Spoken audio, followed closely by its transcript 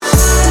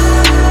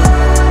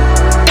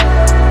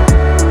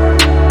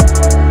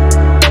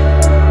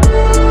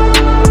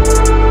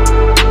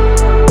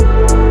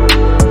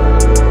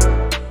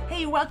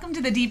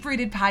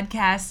Cultivated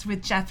podcast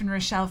with Jeff and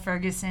Rochelle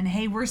Ferguson.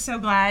 Hey, we're so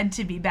glad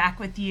to be back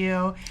with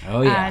you.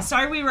 Oh, yeah.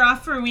 Sorry we were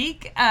off for a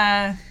week.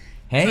 Hey,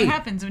 what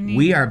happens when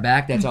we are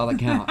back. That's all that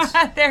counts.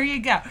 There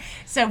you go.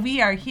 So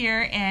we are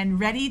here and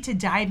ready to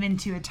dive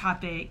into a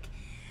topic.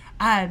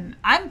 I'm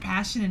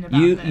passionate about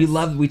this. You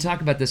love. We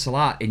talk about this a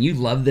lot, and you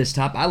love this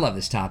topic. I love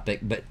this topic,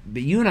 but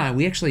you and I,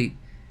 we actually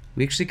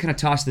kind of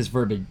toss this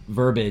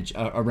verbiage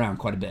around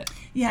quite a bit.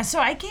 Yeah, so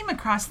I came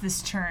across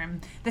this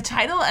term. The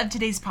title of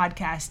today's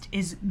podcast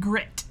is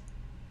grit.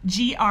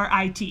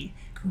 G-R-I-T.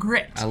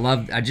 Grit.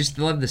 I just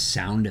love the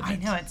sound of it. I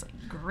know, it's like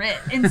grit.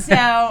 And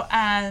so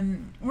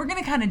we're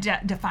going to kind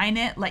of define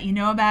it, let you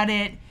know about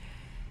it,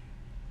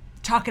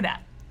 talk it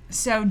up.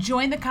 So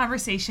join the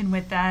conversation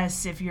with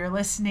us. If you're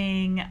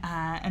listening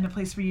and a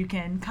place where you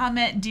can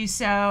comment, do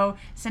so.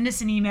 Send us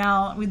an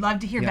email. We'd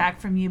love to hear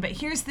back from you. But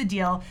here's the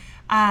deal.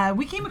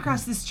 We came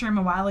across this term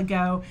a while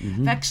ago.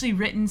 I've actually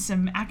written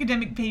some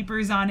academic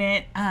papers on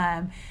it.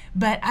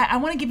 But I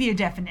want to give you a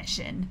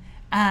definition.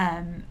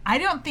 I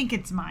don't think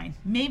it's mine.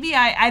 Maybe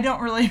I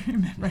don't really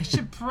remember. I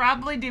should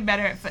probably do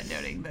better at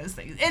footnoting those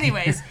things.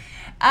 Anyways,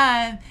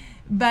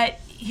 but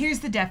here's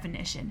the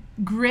definition.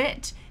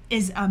 Grit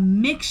is a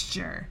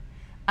mixture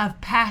of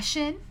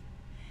passion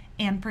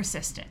and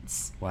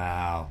persistence.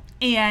 Wow.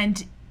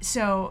 And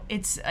so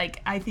it's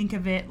like, I think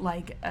of it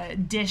like a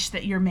dish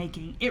that you're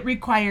making. It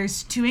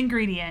requires 2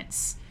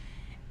 ingredients,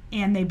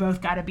 and they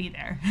both got to be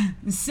there.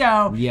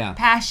 So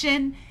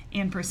passion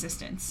and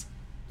persistence.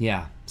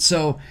 Yeah.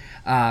 So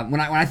when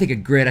I think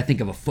of grit, I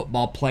think of a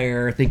football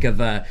player. I think of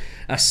a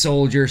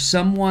soldier,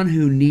 someone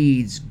who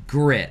needs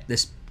grit,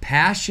 this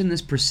passion,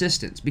 this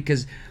persistence.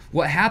 Because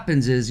what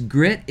happens is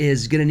grit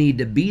is going to need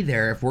to be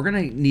there if we're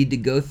going to need to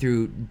go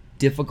through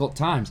difficult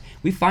times.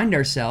 We find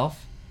ourselves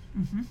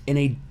in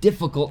a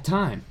difficult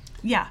time.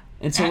 Yeah.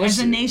 And so as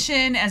a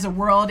nation, as a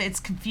world, it's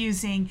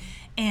confusing.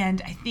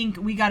 And I think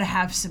we got to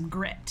have some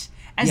grit.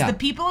 As the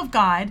people of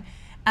God,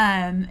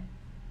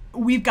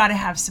 we've got to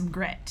have some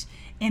grit.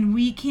 And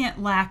we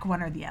can't lack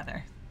one or the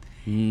other.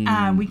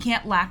 We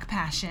can't lack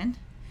passion,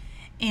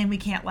 and we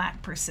can't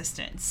lack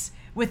persistence.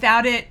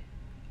 Without it,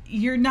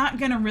 you're not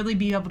going to really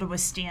be able to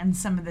withstand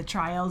some of the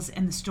trials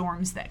and the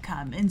storms that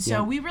come. And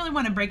so we really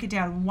want to break it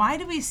down. Why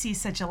do we see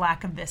such a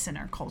lack of this in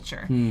our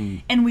culture?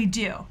 And we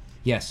do.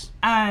 Yes.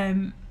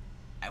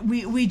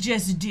 We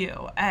just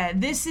do.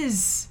 This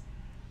is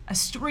a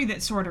story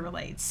that sort of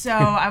relates. So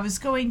I was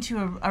going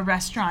to a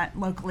restaurant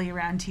locally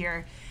around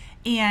here,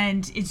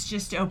 and it's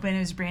just open. It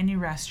was a brand new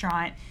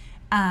restaurant.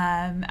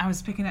 I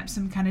was picking up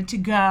some kind of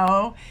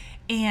to-go,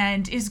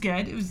 and it was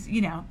good. It was,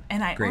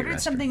 and I ordered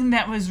something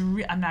that was,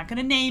 I'm not going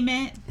to name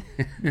it.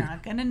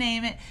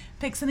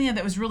 Pick something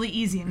that was really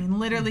easy. I mean,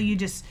 literally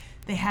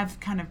they have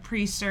kind of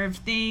pre-served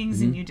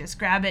things, and you just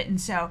grab it.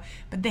 And so,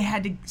 but they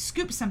had to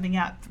scoop something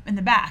out in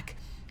the back.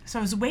 So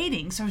I was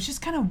waiting. So I was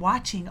just kind of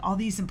watching all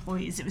these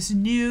employees. It was a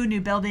new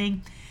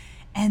building.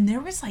 And there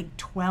was like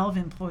 12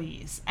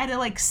 employees at a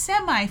like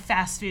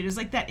semi-fast food. It was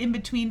like that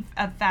in-between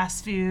of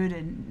fast food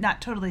and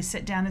not totally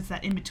sit down. It's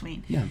that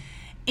in-between. Yeah.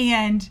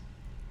 And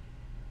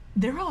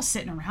they're all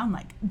sitting around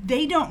like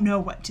they don't know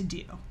what to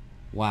do.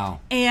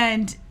 Wow.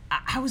 And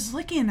I was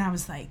looking and I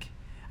was like,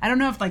 I don't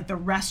know if like the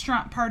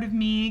restaurant part of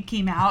me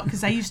came out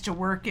because I used to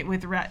work it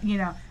with,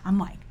 I'm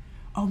like,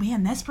 oh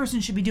man, this person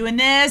should be doing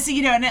this,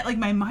 and it, like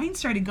my mind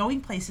started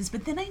going places.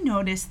 But then I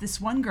noticed this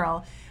one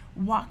girl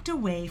walked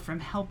away from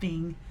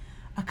helping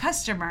a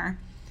customer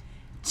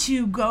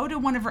to go to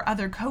one of her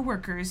other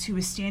coworkers who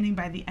was standing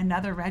by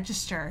another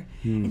register,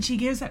 and she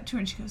goes up to her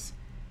and she goes,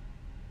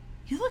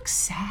 "You look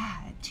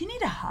sad. Do you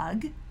need a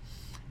hug?"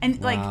 And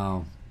like,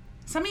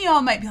 some of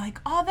y'all might be like,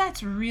 "Oh,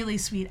 that's really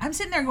sweet." I'm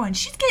sitting there going,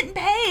 "She's getting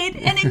paid,"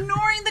 and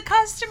ignoring the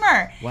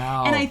customer.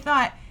 Wow. And I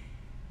thought,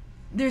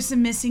 there's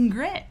some missing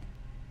grit.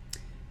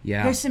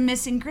 Yeah. There's some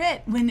missing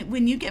grit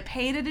when you get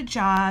paid at a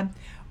job,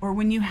 or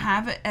when you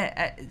have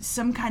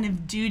some kind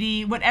of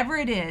duty, whatever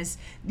it is,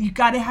 you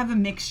got to have a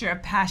mixture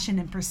of passion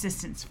and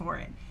persistence for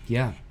it.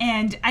 Yeah.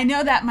 And I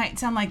know that might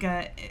sound like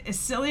a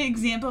silly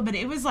example, but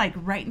it was like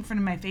right in front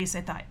of my face.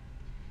 I thought,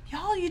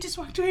 y'all, you just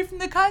walked away from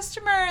the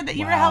customer that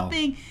you were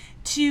helping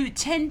to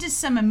tend to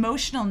some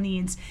emotional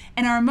needs.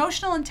 And our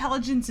emotional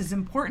intelligence is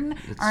important.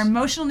 Our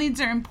emotional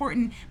needs are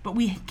important, but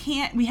we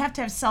have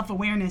to have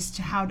self-awareness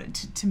to how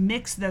to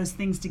mix those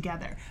things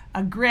together.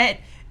 A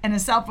grit and a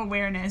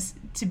self-awareness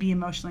to be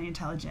emotionally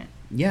intelligent.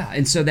 Yeah,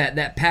 and so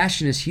that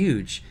passion is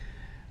huge.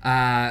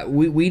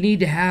 We need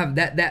to have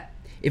that.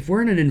 If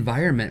we're in an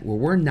environment where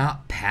we're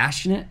not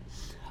passionate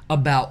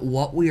about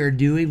what we are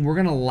doing, we're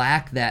going to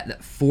lack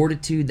that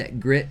fortitude, that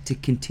grit to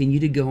continue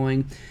to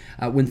going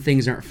when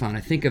things aren't fun. I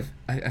think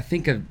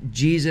of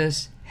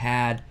Jesus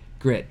had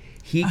grit.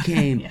 He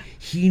came.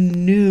 He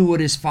knew what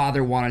his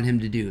Father wanted him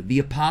to do. The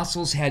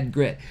apostles had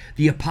grit.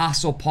 The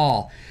Apostle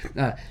Paul,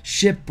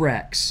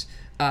 shipwrecks,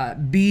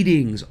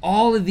 beatings,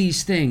 all of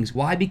these things.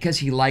 Why? Because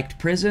he liked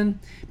prison?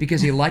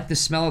 Because he liked the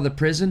smell of the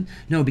prison?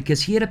 No,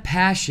 because he had a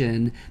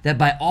passion that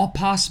by all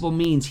possible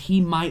means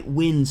he might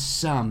win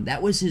some.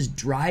 That was his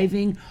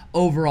driving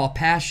overall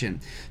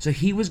passion. So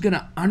he was going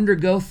to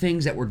undergo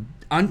things that were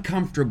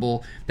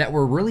uncomfortable, that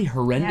were really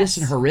horrendous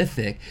and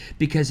horrific,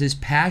 because his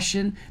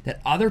passion that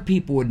other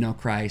people would know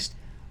Christ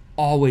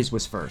always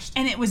was first.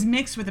 And it was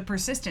mixed with a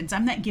persistence.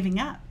 I'm not giving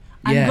up.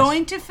 I'm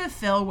going to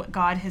fulfill what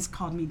God has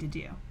called me to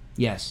do.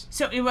 Yes.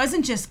 So it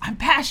wasn't just, I'm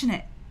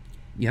passionate.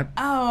 Yep.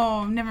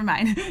 Oh, never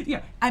mind.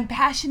 I'm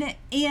passionate,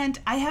 and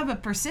I have a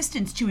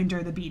persistence to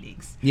endure the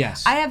beatings.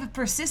 Yes. I have a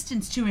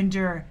persistence to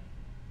endure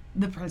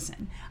the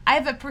prison. I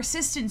have a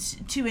persistence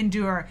to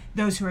endure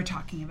those who are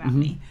talking about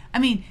me. I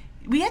mean,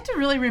 we have to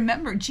really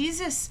remember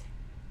Jesus,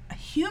 a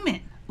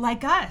human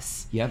like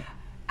us. Yep.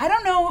 I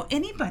don't know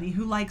anybody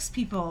who likes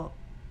people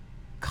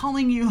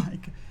calling you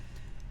like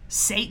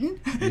Satan.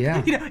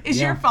 Yeah.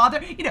 Is your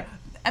father,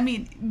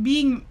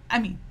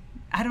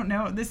 I don't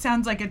know, this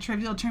sounds like a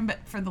trivial term, but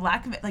for the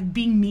lack of it, like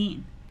being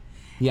mean.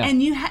 Yeah.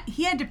 And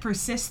he had to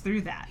persist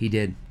through that. He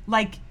did.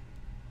 Like,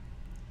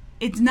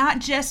 it's not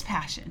just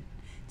passion.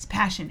 It's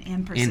passion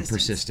and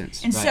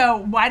persistence. And so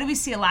why do we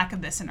see a lack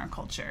of this in our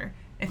culture?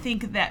 I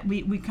think that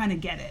we kind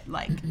of get it.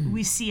 Like,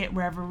 we see it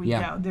wherever we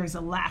go. There's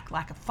a lack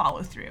of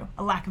follow through,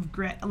 a lack of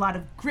grit, a lot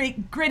of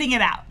gritting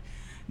it out,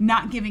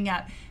 not giving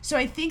up. So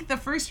I think the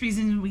first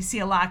reason we see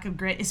a lack of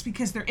grit is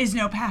because there is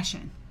no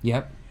passion.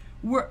 Yep.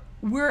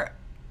 We're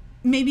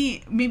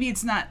maybe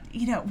it's not,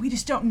 we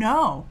just don't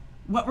know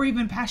what we're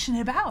even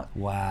passionate about.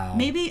 Wow.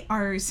 Maybe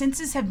our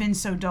senses have been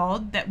so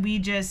dulled that we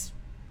just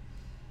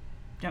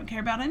don't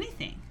care about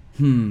anything.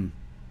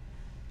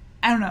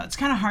 I don't know. It's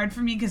kind of hard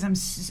for me because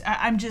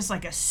I'm just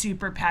like a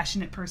super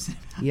passionate person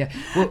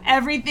about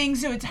everything.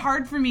 So it's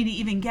hard for me to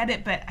even get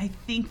it, but I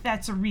think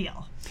that's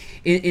real.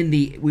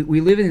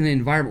 We live in an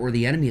environment where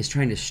the enemy is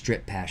trying to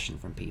strip passion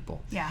from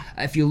people. Yeah.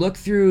 If you look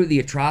through the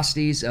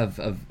atrocities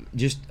of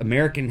just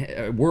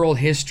American world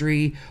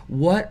history,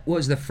 what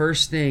was the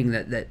first thing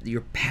that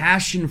your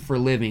passion for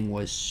living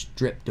was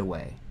stripped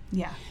away?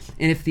 Yeah.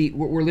 And if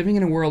we're living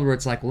in a world where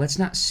it's like, well, let's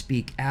not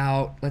speak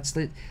out, let's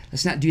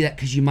not do that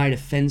because you might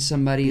offend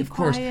somebody. Of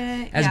course,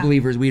 as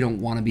believers, we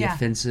don't want to be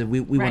offensive. We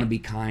want to be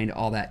kind,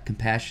 all that,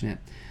 compassionate.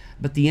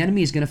 But the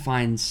enemy is going to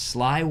find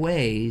sly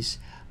ways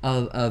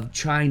of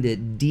trying to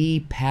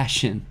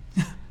de-passion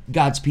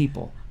God's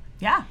people.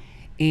 Yeah.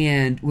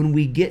 And when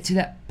we get to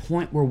that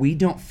point where we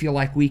don't feel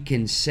like we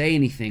can say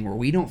anything, where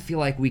we don't feel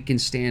like we can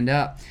stand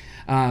up,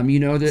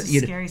 it's a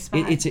scary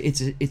spot.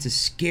 It's a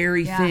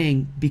scary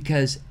thing,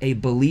 because a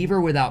believer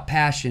without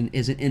passion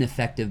is an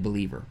ineffective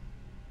believer.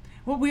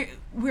 Well,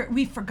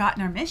 we've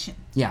forgotten our mission.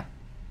 Yeah.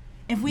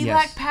 If we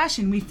lack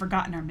passion, we've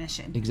forgotten our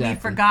mission.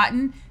 Exactly.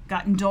 We've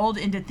gotten dulled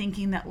into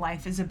thinking that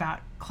life is about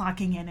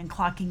clocking in and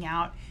clocking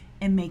out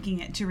and making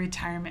it to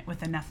retirement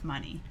with enough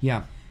money.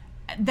 Yeah.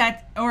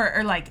 That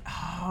or like,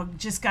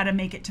 just got to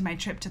make it to my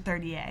trip to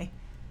 30A.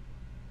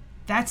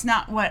 That's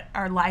not what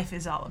our life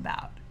is all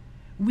about.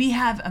 We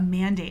have a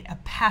mandate, a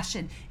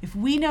passion. If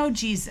we know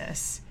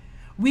Jesus,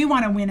 we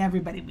want to win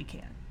everybody we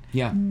can.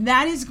 Yeah.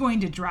 That is going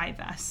to drive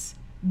us.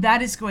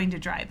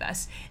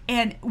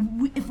 And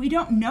if we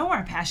don't know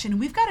our passion,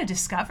 we've got to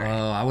discover it.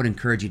 Oh, I would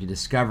encourage you to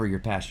discover your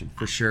passion,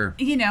 for sure.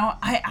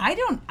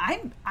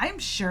 I'm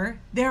sure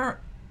there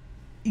are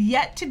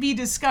yet to be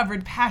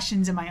discovered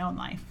passions in my own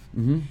life.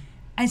 Mm-hmm.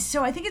 And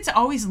so I think it's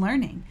always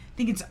learning. I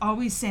think it's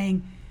always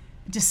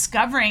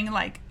discovering,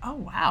 like, oh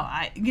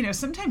wow,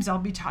 sometimes I'll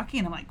be talking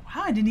and I'm like,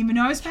 wow, I didn't even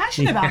know I was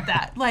passionate about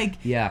that.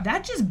 Like,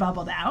 that just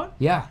bubbled out.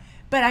 Yeah.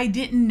 But I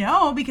didn't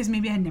know because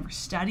maybe I had never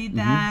studied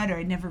that, or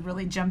I never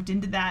really jumped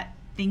into that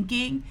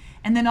thinking.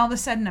 And then all of a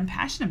sudden I'm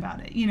passionate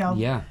about it.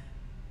 Yeah.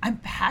 I'm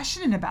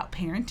passionate about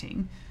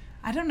parenting.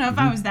 I don't know if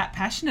I was that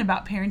passionate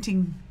about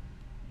parenting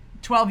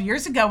 12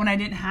 years ago when I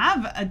didn't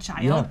have a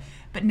child,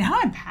 but now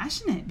I'm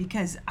passionate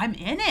because I'm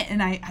in it,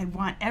 and I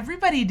want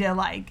everybody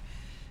to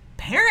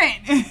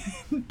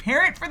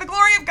parent for the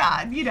glory of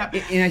God,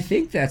 And I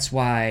think that's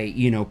why,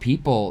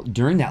 people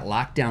during that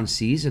lockdown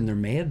season, there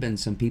may have been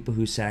some people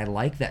who said, I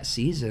like that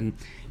season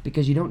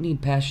because you don't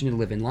need passion to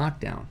live in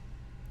lockdown.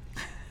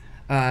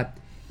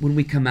 When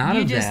we come out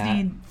of that, you just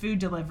need food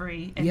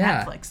delivery and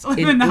Netflix.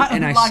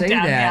 And I say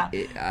that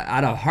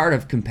out of heart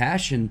of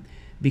compassion,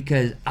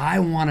 because I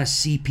want to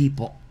see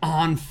people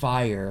on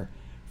fire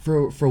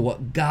for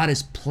what God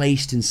has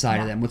placed inside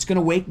of them. What's going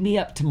to wake me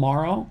up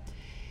tomorrow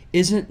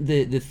isn't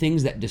the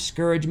things that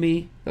discourage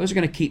me. Those are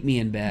going to keep me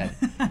in bed.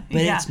 But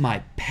it's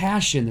my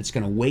passion that's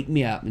going to wake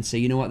me up and say,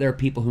 you know what? There are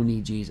people who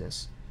need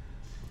Jesus.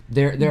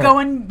 They're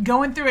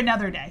going through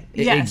another day.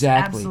 Yes,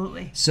 exactly.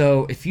 Absolutely.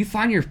 So if you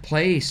find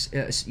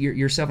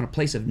yourself in a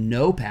place of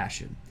no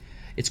passion,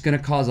 it's going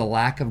to cause a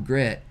lack of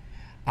grit.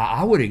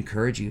 I would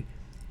encourage you,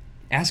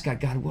 ask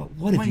God,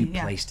 what have you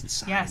placed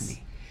inside of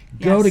me?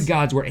 Go to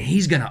God's word, and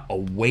He's going to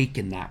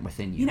awaken that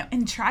within you.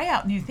 And try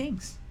out new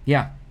things.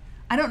 Yeah.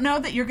 I don't know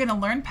that you're going to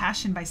learn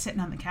passion by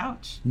sitting on the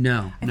couch.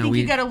 No. I think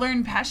you got to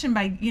learn passion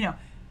by,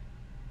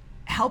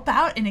 help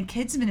out in a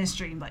kids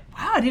ministry. Like,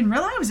 wow, I didn't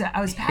realize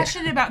I was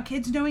passionate about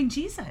kids knowing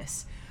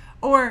Jesus.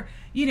 Or,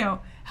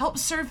 help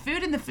serve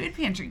food in the food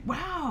pantry.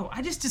 Wow,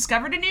 I just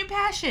discovered a new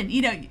passion.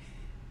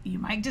 You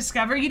might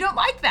discover you don't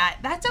like that.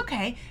 That's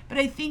okay. But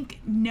I think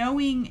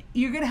knowing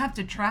you're going to have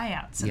to try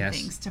out some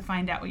things to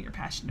find out what you're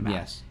passionate about.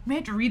 Yes. You may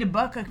have to read a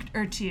book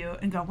or two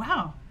and go,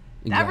 wow,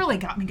 that really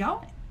got me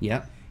going.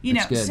 Yep.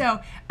 Good.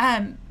 So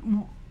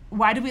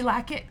why do we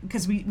lack it?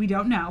 Because we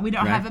don't know. We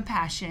don't have a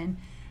passion.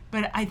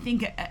 But I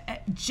think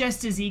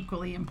just as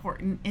equally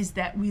important is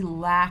that we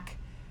lack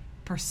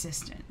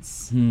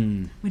persistence.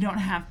 We don't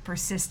have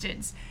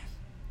persistence.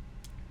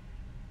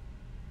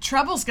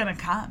 Trouble's going to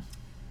come.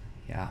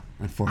 Yeah,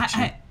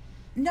 unfortunately.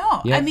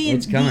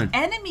 The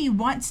enemy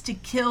wants to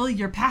kill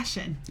your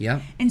passion.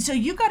 Yeah. And so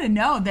you got to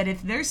know that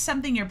if there's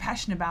something you're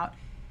passionate about,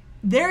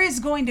 there is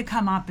going to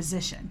come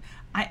opposition.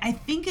 I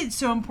think it's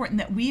so important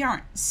that we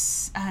aren't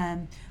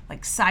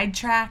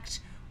sidetracked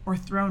or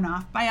thrown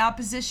off by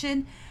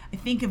opposition. I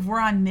think if we're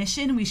on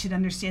mission, we should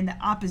understand that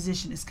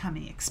opposition is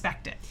coming.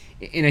 Expect it.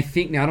 And I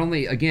think not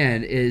only,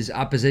 again, is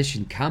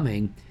opposition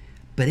coming,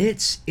 but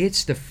it's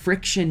the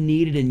friction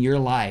needed in your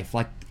life.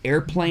 Like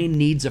airplane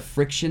needs a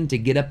friction to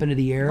get up into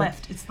the air.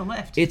 Lift. It's the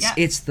lift.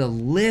 It's the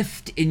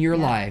lift in your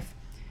life.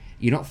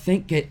 You don't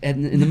think it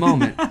in the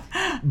moment,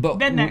 but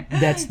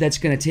that's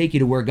going to take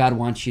you to where God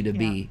wants you to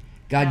be.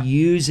 God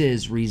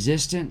uses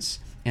resistance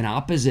and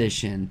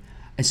opposition.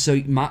 And so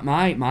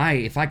my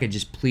if I could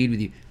just plead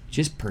with you,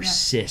 just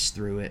persist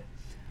through it,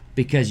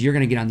 because you're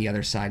going to get on the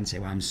other side and say,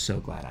 well, I'm so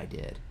glad I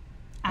did.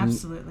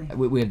 Absolutely.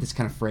 We have this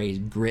kind of phrase,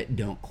 grit,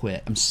 don't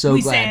quit. I'm so glad.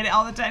 We say it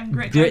all the time,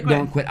 grit,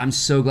 don't quit. I'm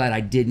so glad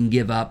I didn't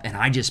give up and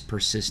I just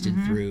persisted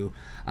through,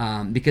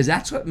 because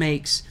that's what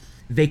makes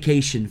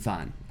vacation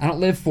fun. I don't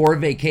live for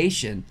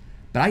vacation,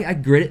 but I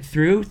grit it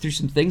through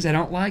some things I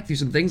don't like, through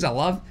some things I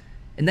love,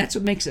 and that's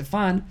what makes it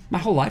fun. My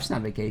whole life's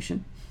not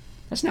vacation.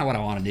 That's not what I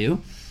want to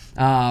do.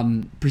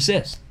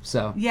 Persist.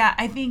 So yeah,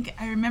 I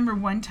remember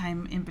one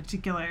time in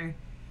particular,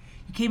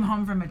 you came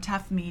home from a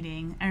tough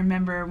meeting. I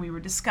remember we were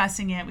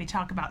discussing it. We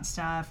talk about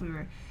stuff. We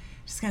were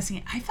discussing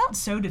it. I felt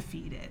so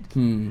defeated.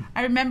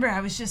 I remember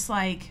I was just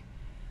like,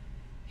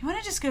 you want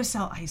to just go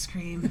sell ice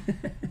cream?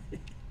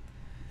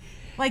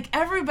 Like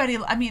everybody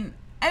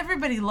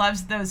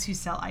loves those who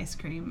sell ice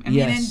cream.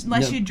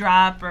 Unless you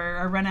drop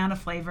or run out of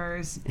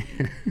flavors.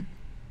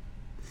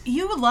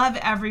 You love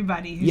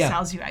everybody who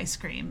sells you ice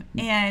cream.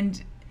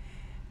 And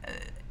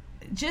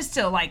just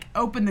to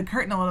open the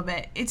curtain a little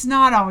bit, it's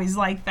not always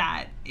like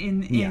that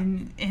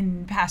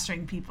in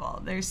pastoring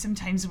people. There's some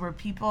times where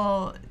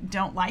people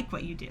don't like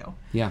what you do.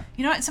 Yeah.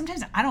 You know what?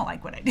 Sometimes I don't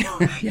like what I do.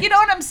 You know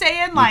what I'm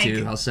saying? Me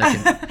too. I'll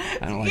second.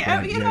 I don't like what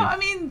I do. You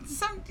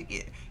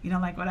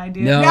don't like what I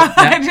do. No,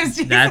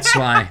 that's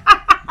why.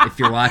 If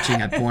you're watching,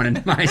 I pointed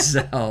to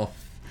myself.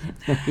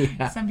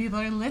 Some people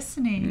are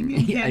listening.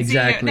 Yeah,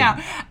 exactly. No,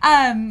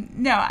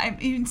 I'm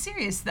even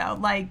serious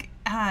though.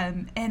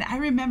 And I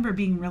remember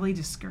being really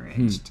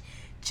discouraged,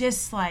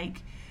 just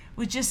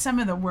with just some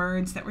of the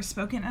words that were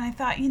spoken. And I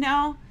thought,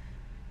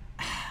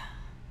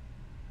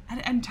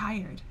 I'm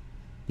tired.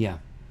 Yeah.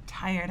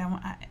 Tired.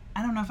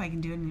 I don't know if I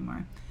can do it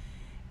anymore.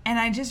 And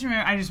I just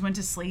remember I just went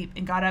to sleep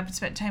and got up and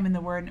spent time in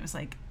the Word, and it was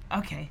like,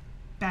 okay,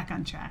 back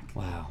on track.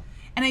 Wow.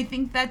 And I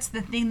think that's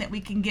the thing that we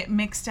can get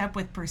mixed up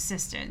with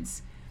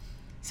persistence.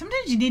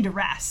 Sometimes you need to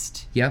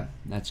rest. Yep,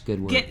 that's a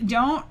good word.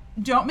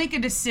 Don't make a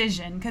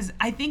decision, because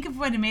I think if I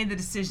would have made the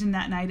decision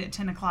that night at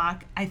 10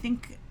 o'clock, I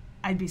think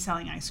I'd be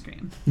selling ice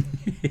cream.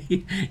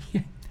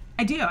 Yeah.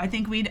 I do. I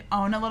think we'd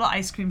own a little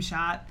ice cream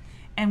shop,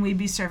 and we'd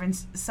be serving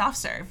soft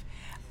serve.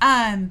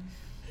 I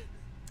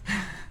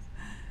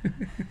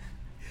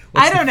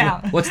don't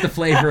know. What's the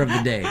flavor of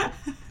the day?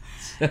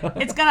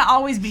 It's going to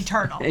always be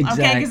turtle,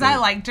 exactly. Okay? Because I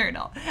like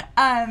turtle.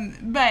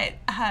 And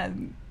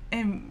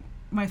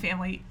my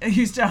family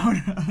used to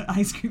own an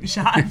ice cream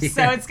shop,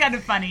 so it's kind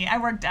of funny. I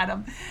worked at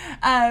them.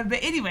 But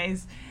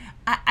anyways,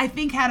 I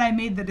think had I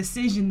made the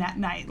decision that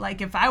night,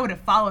 if I would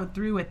have followed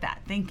through with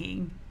that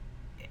thinking,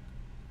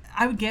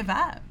 I would give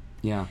up.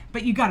 Yeah.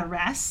 But you got to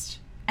rest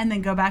and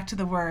then go back to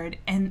the Word.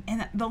 And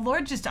the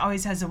Lord just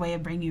always has a way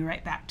of bringing you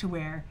right back to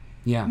where,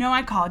 no,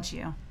 I called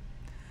you.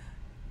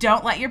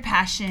 Don't let your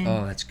passion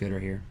that's good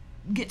right here.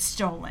 Get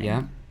stolen.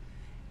 Yeah.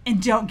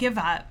 And don't give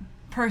up.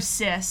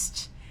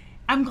 Persist.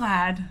 I'm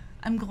glad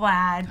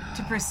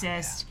to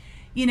persist.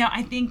 Yeah.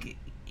 I think,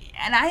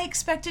 and I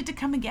expect it to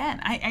come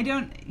again. I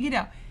don't,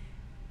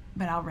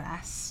 but I'll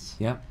rest.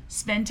 Yep.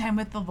 Spend time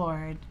with the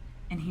Lord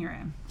and hear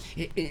Him.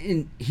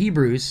 In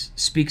Hebrews,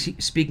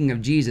 speaking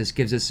of Jesus,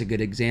 gives us a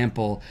good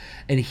example.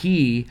 And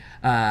he,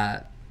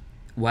 it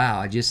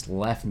just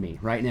left me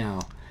right now.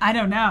 I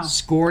don't know.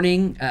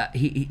 Scorning,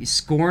 he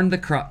scorned the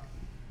cross.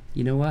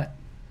 You know what?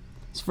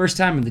 It's the first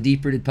time in the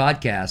Deep Rooted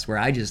podcast where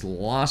I just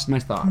lost my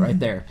thought right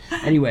there.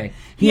 Anyway,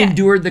 he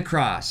endured the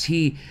cross.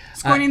 He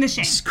scorning the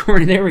shame.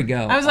 There we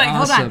go. I was like,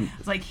 awesome. Hold on.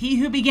 It's like he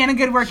who began a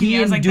good work in you.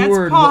 I was like, that's Paul.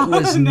 He endured what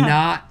was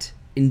not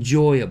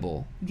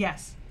enjoyable.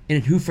 Yes.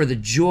 And who for the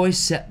joy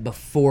set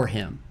before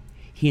him,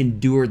 He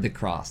endured the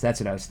cross. That's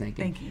what I was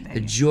thinking. Thank you.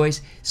 The joy.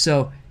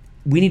 So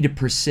we need to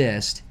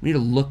persist. We need to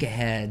look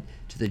ahead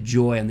to the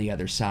joy on the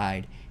other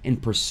side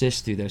and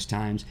persist through those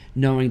times,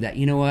 knowing that,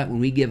 you know what, when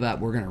we give up,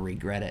 we're going to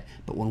regret it.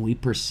 But when we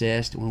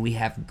persist, when we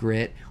have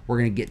grit, we're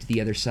going to get to the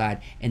other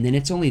side. And then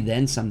it's only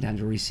then sometimes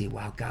where we see,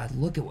 wow, God,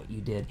 look at what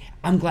you did.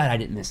 I'm glad I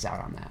didn't miss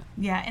out on that.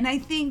 Yeah, and I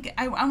think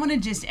I want to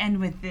just end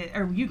with this,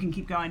 or you can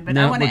keep going, but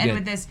No, I want to we're end good.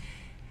 with this.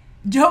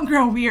 Don't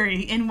grow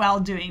weary in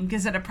well-doing,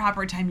 because at a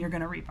proper time you're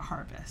going to reap a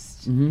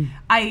harvest.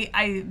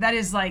 I that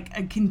is like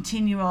a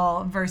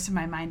continual verse in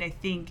my mind. I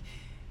think,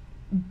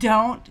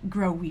 don't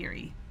grow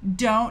weary.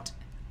 Don't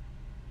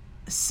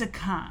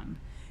succumb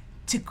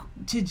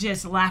to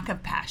just lack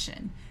of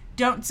passion.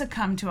 Don't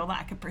succumb to a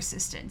lack of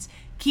persistence.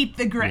 Keep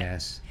the grit.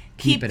 Yes.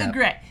 Keep it the up.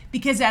 grit,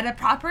 because at a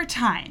proper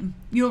time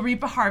you'll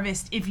reap a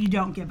harvest if you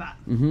don't give up.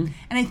 And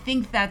I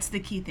think that's the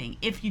key thing.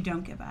 If you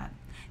don't give up,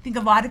 I think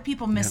a lot of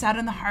people miss out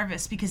on the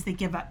harvest because they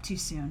give up too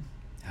soon.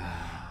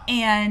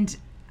 And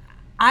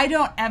I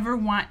don't ever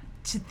want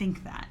to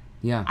think that.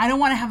 Yeah. I don't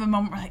want to have a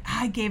moment where, like,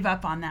 I gave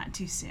up on that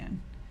too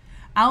soon.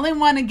 I only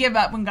want to give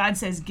up when God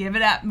says, give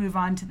it up, move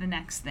on to the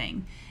next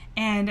thing.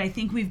 And I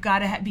think we've got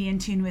to be in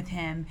tune with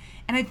him.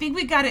 And I think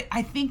we got to,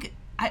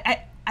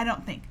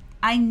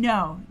 I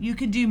know you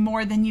could do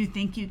more than you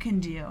think you can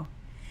do.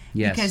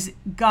 Yes. Because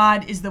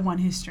God is the one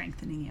who's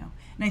strengthening you.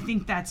 And I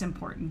think that's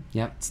important.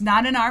 Yep. It's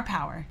not in our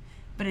power,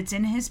 but it's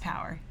in his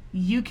power.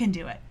 You can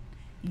do it.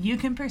 You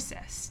can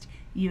persist.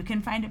 You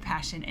can find a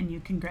passion, and you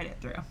can grit it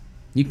through.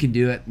 You can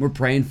do it. We're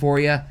praying for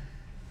you.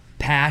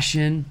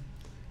 Passion,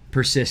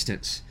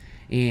 persistence.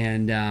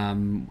 And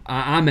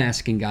I'm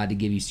asking God to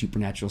give you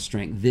supernatural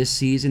strength. This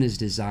season is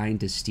designed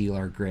to steal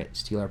our grit,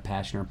 steal our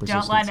passion, our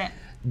persistence. Don't let it.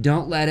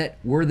 Don't let it.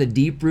 We're the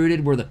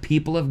deep-rooted. We're the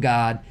people of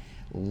God.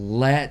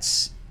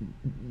 Let's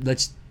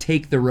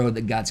take the road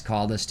that God's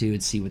called us to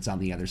and see what's on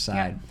the other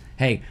side. Yeah.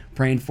 Hey,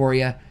 praying for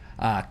you.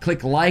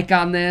 Click like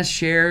on this,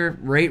 share,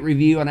 rate,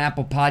 review on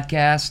Apple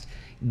Podcast.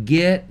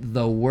 Get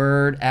the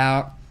word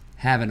out.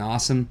 Have an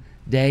awesome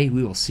day.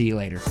 We will see you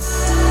later.